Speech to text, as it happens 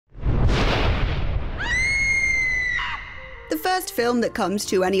first film that comes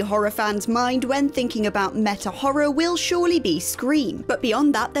to any horror fan's mind when thinking about meta-horror will surely be Scream, but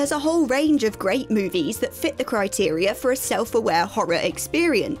beyond that there's a whole range of great movies that fit the criteria for a self-aware horror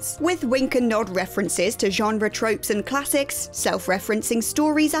experience. With wink and nod references to genre tropes and classics, self-referencing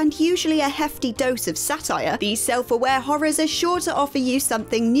stories, and usually a hefty dose of satire, these self-aware horrors are sure to offer you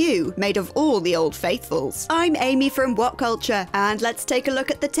something new, made of all the old faithfuls. I'm Amy from What Culture, and let's take a look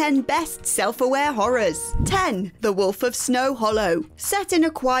at the 10 best self-aware horrors. 10. The Wolf of Snow Hollow. Set in a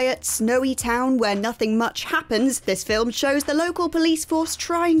quiet, snowy town where nothing much happens, this film shows the local police force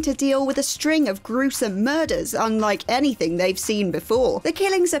trying to deal with a string of gruesome murders unlike anything they've seen before. The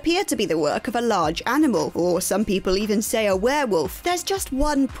killings appear to be the work of a large animal, or some people even say a werewolf. There's just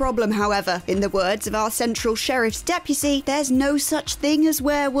one problem, however. In the words of our central sheriff's deputy, there's no such thing as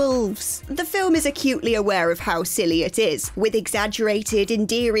werewolves. The film is acutely aware of how silly it is, with exaggerated,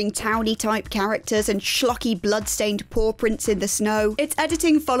 endearing towny-type characters and schlocky blood-stained paw prints in the snow. Its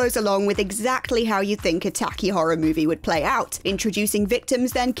editing follows along with exactly how you think a tacky horror movie would play out, introducing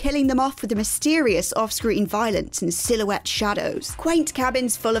victims then killing them off with a mysterious off-screen violence and silhouette shadows. Quaint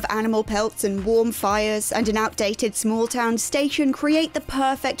cabins full of animal pelts and warm fires, and an outdated small-town station create the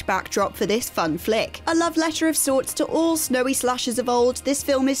perfect backdrop for this fun flick. A love letter of sorts to all snowy slashers of old, this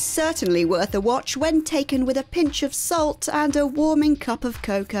film is certainly worth a watch when taken with a pinch of salt and a warming cup of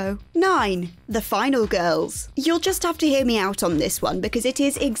cocoa. 9. The Final Girls. You'll just have to hear me out on this one because it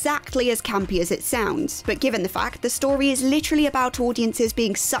is exactly as campy as it sounds, but given the fact the story is literally about audiences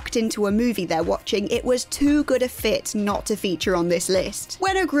being sucked into a movie they're watching, it was too good a fit not to feature on this list.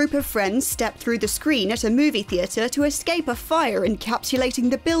 When a group of friends step through the screen at a movie theatre to escape a fire encapsulating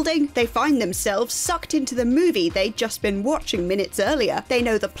the building, they find themselves sucked into the movie they'd just been watching minutes earlier. They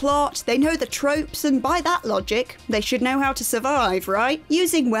know the plot, they know the tropes, and by that logic, they should know how to survive, right?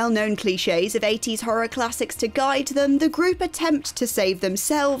 Using well-known cliches of 80s horror classics to guide them, the group attempt to save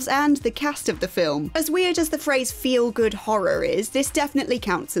themselves and the cast of the film. As weird as the phrase feel-good horror is, this definitely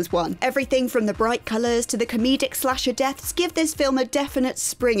counts as one. Everything from the bright colours to the comedic slasher deaths give this film a definite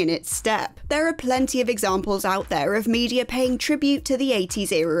spring in its step. There are plenty of examples out there of media paying tribute to the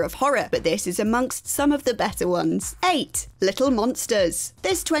 80s era of horror, but this is amongst some of the better ones. 8. Little Monsters.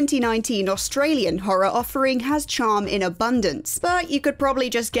 This 2019 Australian horror offering has charm in abundance, but you could probably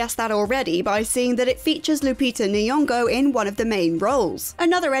just guess that already by seeing that it features Lupita Nyong'o in one of the main roles.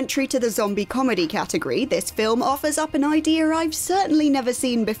 Another entry to the zombie comedy category, this film offers up an idea I've certainly never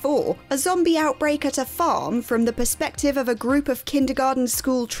seen before: a zombie outbreak at a farm from the perspective of a group of kindergarten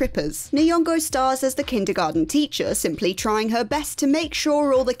school trippers. Nyong'o stars as the kindergarten teacher, simply trying her best to make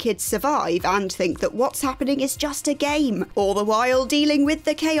sure all the kids survive and think that what's happening is just a game, all the while dealing with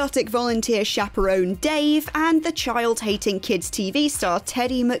the chaotic volunteer chaperone Dave and the child-hating kids TV star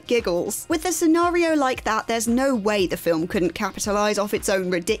Teddy McGiggles. With a scenario like that, there's no way the film couldn't capitalise off its own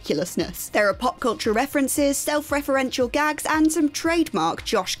ridiculousness. There are pop culture references, self-referential gags, and some trademark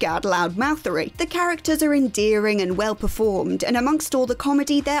Josh Gad loudmouthery. The characters are endearing and well performed, and amongst all the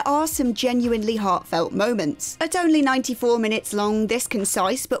comedy there are some genuinely heartfelt moments. At only 94 minutes long, this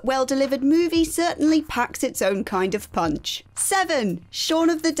concise but well-delivered movie certainly packs its own kind of punch. 7.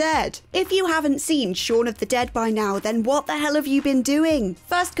 Shaun of the Dead. If you haven't seen Shaun of the Dead by now, then what the hell have you been doing?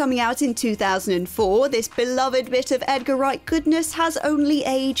 First coming out in 2004, this beloved bit of Edgar Wright goodness has only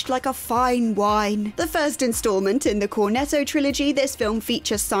aged like a fine wine. The first installment in the Cornetto trilogy, this film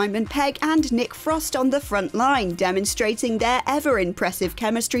features Simon Pegg and Nick Frost on the front line, demonstrating their ever-impressive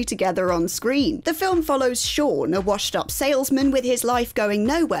chemistry together on screen. The film follows Shaun, a washed-up salesman with his life going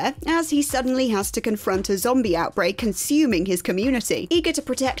nowhere, as he suddenly has to confront a zombie outbreak consuming his community. Eager to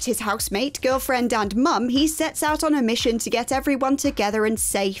protect his housemate, girlfriend, and mum, he sets out on a mission to get everyone together and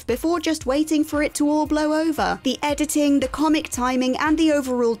safe before just waiting for it to all blow over. The editing, the comic timing, and the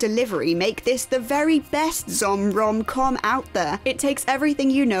overall delivery make this the very best rom-com out there. It takes everything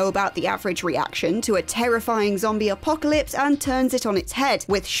you know about the average reaction to a terrifying zombie apocalypse and turns it on its head,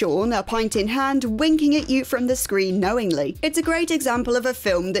 with Shaun, a pint in hand, winking at you from the screen knowingly. It's a great example of a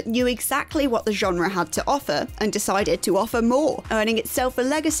film that knew exactly what the genre had to offer and decided to offer more, earning itself a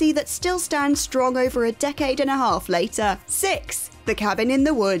legacy that still stands strong over a decade and a half later. 6. The Cabin in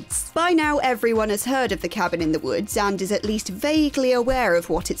the Woods. By now everyone has heard of The Cabin in the Woods and is at least vaguely aware of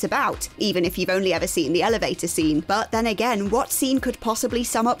what it's about, even if you've only ever seen the elevator scene. But then again, what scene could possibly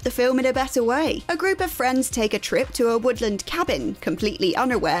sum up the film in a better way? A group of friends take a trip to a woodland cabin, completely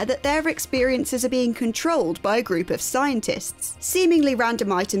unaware that their experiences are being controlled by a group of scientists. Seemingly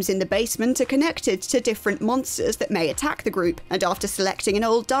random items in the basement are connected to different monsters that may attack the group, and after selecting an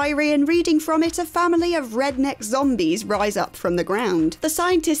old diary and reading from it, a family of redneck zombies rise up from the ground. The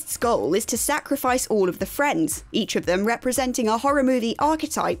scientists goal is to sacrifice all of the friends, each of them representing a horror movie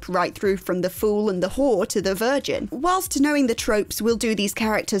archetype right through from the fool and the whore to the virgin. Whilst knowing the tropes will do these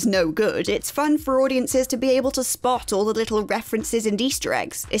characters no good, it's fun for audiences to be able to spot all the little references and Easter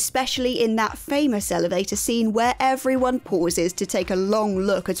eggs, especially in that famous elevator scene where everyone pauses to take a long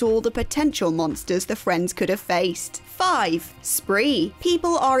look at all the potential monsters the friends could have faced. 5. Spree.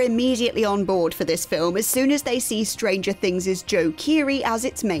 People are immediately on board for this film as soon as they see Stranger Things' Joe Keery as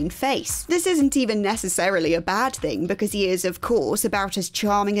its main face. This isn't even necessarily a bad thing because he is, of course, about as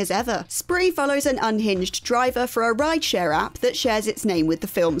charming as ever. Spree follows an unhinged driver for a rideshare app that shares its name with the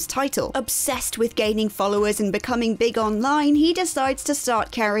film's title. Obsessed with gaining followers and becoming big online, he decides to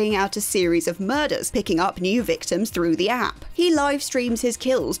start carrying out a series of murders, picking up new victims through the app. He live streams his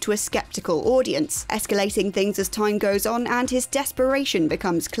kills to a skeptical audience, escalating things as time goes on and his desperation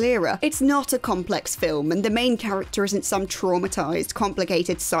becomes clearer. It's not a complex film, and the main character isn't some traumatized,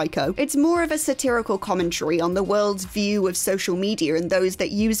 complicated psycho. It's more of a satirical commentary on the world's view of social media and those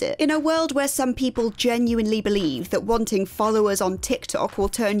that use it. In a world where some people genuinely believe that wanting followers on TikTok will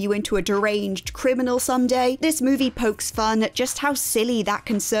turn you into a deranged criminal someday, this movie pokes fun at just how silly that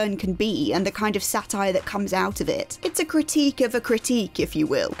concern can be and the kind of satire that comes out of it. It's a critique of a critique, if you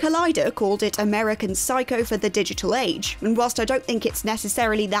will. Collider called it American Psycho for the digital age, and whilst I don't think it's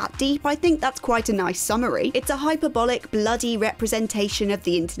necessarily that deep, I think that's quite a nice summary. It's a hyperbolic, bloody representation of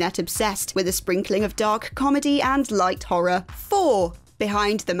the internet obsessed, with a sprinkling of dark comedy and light horror. 4.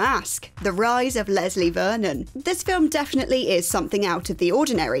 Behind the Mask, The Rise of Leslie Vernon. This film definitely is something out of the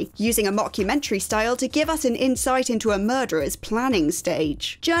ordinary, using a mockumentary style to give us an insight into a murderer's planning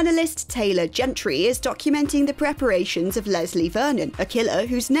stage. Journalist Taylor Gentry is documenting the preparations of Leslie Vernon, a killer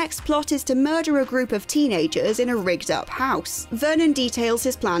whose next plot is to murder a group of teenagers in a rigged-up house. Vernon details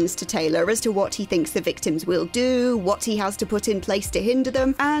his plans to Taylor as to what he thinks the victims will do, what he has to put in place to hinder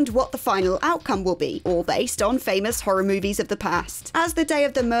them, and what the final outcome will be, all based on famous horror movies of the past. As the day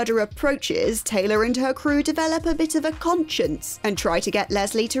of the murder approaches, Taylor and her crew develop a bit of a conscience and try to get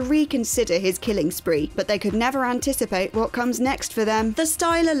Leslie to reconsider his killing spree, but they could never anticipate what comes next for them. The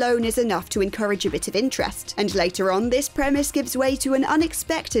style alone is enough to encourage a bit of interest, and later on this premise gives way to an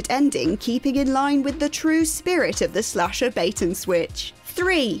unexpected ending, keeping in line with the true spirit of the slasher bait and switch.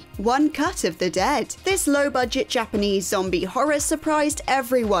 3. One Cut of the Dead. This low-budget Japanese zombie horror surprised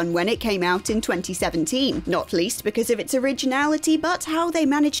everyone when it came out in 2017, not least because of its originality, but how they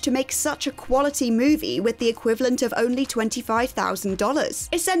managed to make such a quality movie with the equivalent of only $25,000.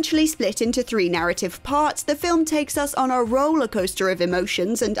 Essentially split into 3 narrative parts, the film takes us on a roller coaster of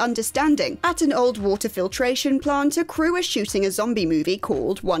emotions and understanding. At an old water filtration plant, a crew are shooting a zombie movie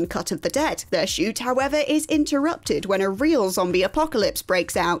called One Cut of the Dead. Their shoot, however, is interrupted when a real zombie apocalypse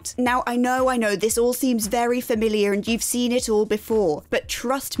breaks out. Now, I know this all seems very familiar and you've seen it all before, but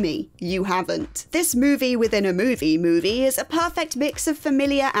trust me, you haven't. This movie within a movie is a perfect mix of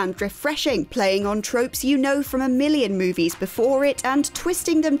familiar and refreshing, playing on tropes you know from a million movies before it and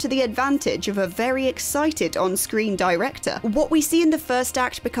twisting them to the advantage of a very excited on-screen director. What we see in the first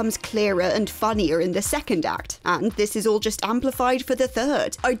act becomes clearer and funnier in the second act, and this is all just amplified for the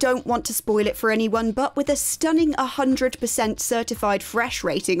third. I don't want to spoil it for anyone, but with a stunning 100% certified fresh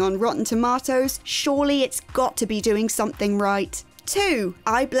rating on Rotten Tomatoes, surely it's got to be doing something right. 2.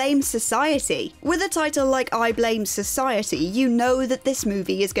 I Blame Society. With a title like I Blame Society, you know that this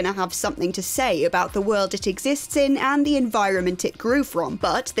movie is going to have something to say about the world it exists in and the environment it grew from,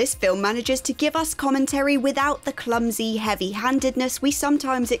 but this film manages to give us commentary without the clumsy heavy-handedness we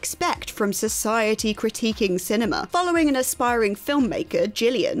sometimes expect from society critiquing cinema. Following an aspiring filmmaker,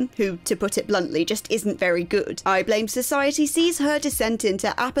 Gillian, who, to put it bluntly, just isn't very good, I Blame Society sees her descent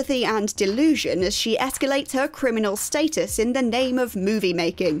into apathy and delusion as she escalates her criminal status in the name of movie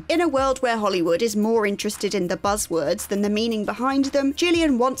making. In a world where Hollywood is more interested in the buzzwords than the meaning behind them,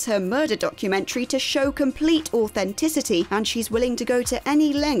 Gillian wants her murder documentary to show complete authenticity, and she's willing to go to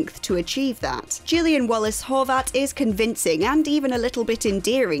any length to achieve that. Gillian Wallace Horvat is convincing and even a little bit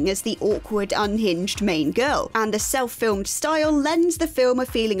endearing as the awkward, unhinged main girl, and the self-filmed style lends the film a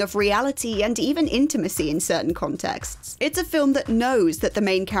feeling of reality and even intimacy in certain contexts. It's a film that knows that the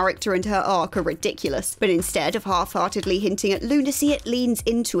main character and her arc are ridiculous, but instead of half-heartedly hinting at lunacy, it leans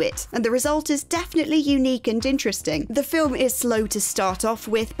into it, and the result is definitely unique and interesting. The film is slow to start off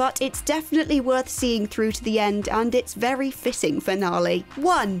with, but it's definitely worth seeing through to the end, and its very fitting finale.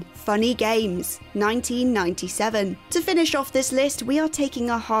 1. Funny Games, 1997. To finish off this list, we are taking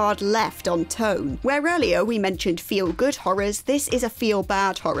a hard left on tone. Where earlier we mentioned feel-good horrors, this is a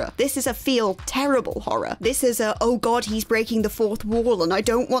feel-bad horror. This is a feel-terrible horror. This is a, oh god, he's breaking the fourth wall and I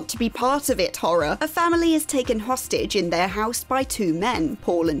don't want to be part of it horror. A family is taken hostage in their house by two men,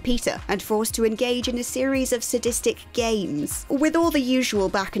 Paul and Peter, and forced to engage in a series of sadistic games. With all the usual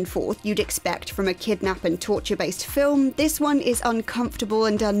back and forth you'd expect from a kidnap and torture-based film, this one is uncomfortable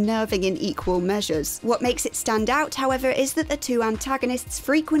and unnerving in equal measures. What makes it stand out, however, is that the two antagonists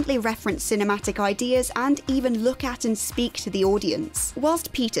frequently reference cinematic ideas and even look at and speak to the audience.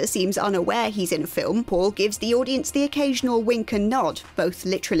 Whilst Peter seems unaware he's in a film, Paul gives the audience the occasional wink and nod, both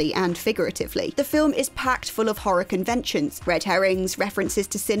literally and figuratively. The film is packed full of horror conventions, red herrings, references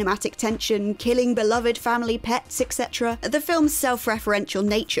to cinematic tension, killing beloved family pets, etc. The film's self-referential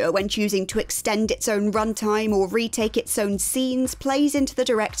nature when choosing to extend its own runtime or retake its own scenes plays into the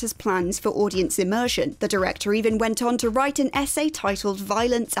director's plans for audience immersion. The director even went on to write an essay titled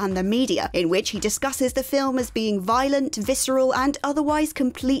Violence and the Media, in which he discusses the film as being violent, visceral, and otherwise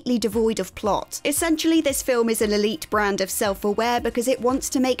completely devoid of plot. Essentially, this film is an elite brand of self-aware because it wants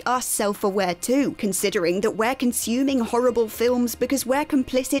to make us self-aware too, considering that we're consuming horrible films because we're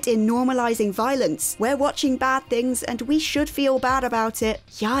complicit in normalizing violence. We're watching bad things and we should feel bad about it.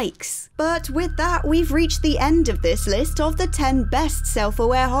 Yikes. But with that, we've reached the end of this list of the 10 best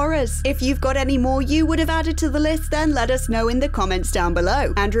self-aware horrors. If you've got any more you would have added to the list, then let us know in the comments down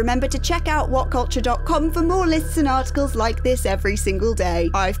below. And remember to check out whatculture.com for more lists and articles like this every single day.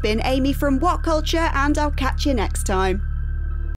 I've been Amy from What Culture, and I'll catch you next time.